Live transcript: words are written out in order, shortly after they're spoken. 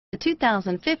The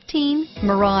 2015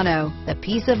 Murano, the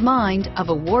peace of mind of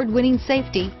award-winning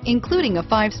safety, including a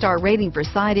 5-star rating for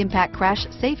side impact crash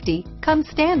safety, comes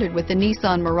standard with the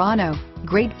Nissan Murano.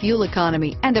 Great fuel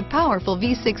economy and a powerful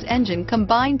V6 engine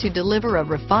combine to deliver a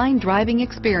refined driving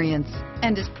experience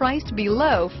and is priced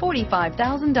below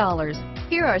 $45,000.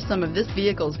 Here are some of this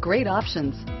vehicle's great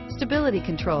options: stability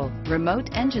control, remote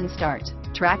engine start,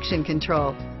 traction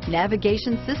control,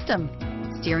 navigation system,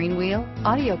 steering wheel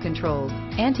audio controls,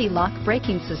 anti-lock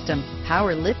braking system,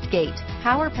 power liftgate,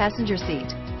 power passenger seat,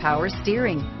 power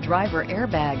steering, driver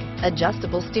airbag,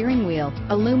 adjustable steering wheel,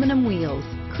 aluminum wheels,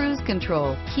 cruise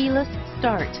control, keyless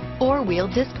start, 4-wheel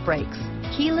disc brakes,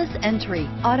 keyless entry,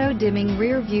 auto dimming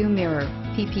rear view mirror,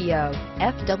 PPO,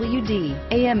 FWD,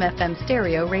 AM/FM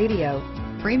stereo radio,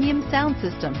 premium sound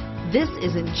system. This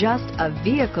isn't just a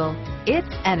vehicle,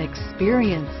 it's an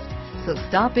experience. So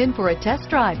stop in for a test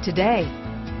drive today.